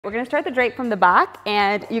We're gonna start the drape from the back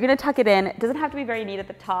and you're gonna tuck it in. It doesn't have to be very neat at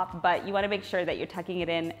the top, but you wanna make sure that you're tucking it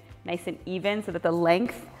in nice and even so that the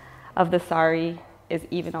length of the sari is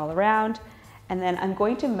even all around. And then I'm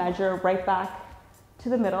going to measure right back to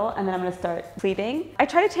the middle and then I'm gonna start pleating. I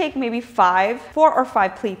try to take maybe 4 or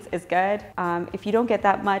 5 pleats is good. If you don't get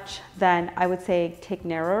that much, then I would say take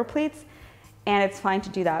narrower pleats. And it's fine to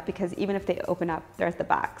do that because even if they open up, they're at the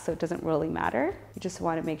back, so it doesn't really matter. You just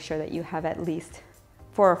wanna make sure that you have at least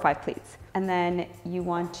 4 or 5 pleats. And then you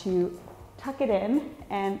want to tuck it in,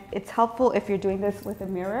 and it's helpful if you're doing this with a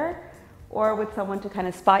mirror or with someone to kind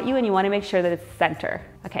of spot you, and you want to make sure that it's center.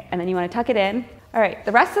 Okay, and then you want to tuck it in. All right,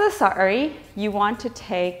 the rest of the sari, you want to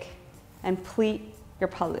take and pleat your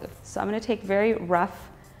pallu. So I'm going to take very rough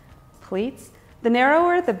pleats. The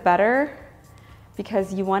narrower, the better,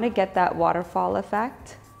 because you want to get that waterfall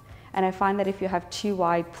effect. And I find that if you have too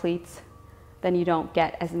wide pleats, then you don't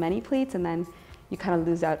get as many pleats, and then you kind of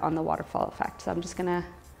lose out on the waterfall effect. So I'm just gonna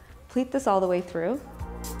pleat this all the way through.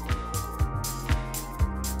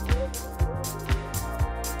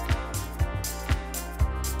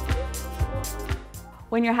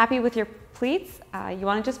 When you're happy with your pleats, you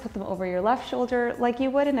wanna just put them over your left shoulder like you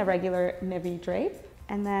would in a regular navy drape.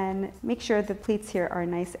 And then make sure the pleats here are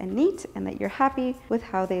nice and neat and that you're happy with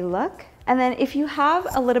how they look. And then if you have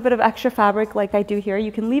a little bit of extra fabric like I do here,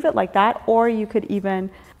 you can leave it like that, or you could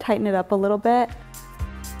even tighten it up a little bit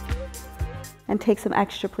and take some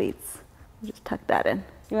extra pleats. Just tuck that in.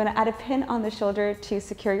 You want to add a pin on the shoulder to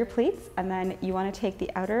secure your pleats, and then you want to take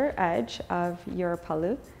the outer edge of your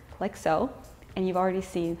pallu, like so, and you've already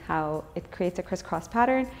seen how it creates a crisscross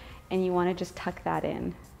pattern, and you want to just tuck that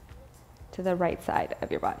in to the right side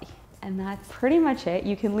of your body. And that's pretty much it.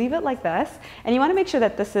 You can leave it like this, and you want to make sure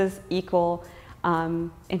that this is equal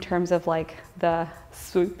in terms of like the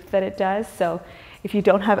swoop that it does. So if you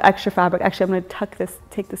don't have extra fabric, actually I'm going to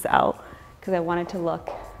take this out because I want it to look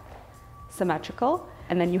symmetrical.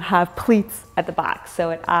 And then you have pleats at the back, so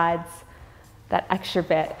it adds that extra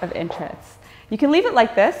bit of interest. You can leave it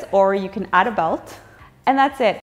like this, or you can add a belt, and that's it.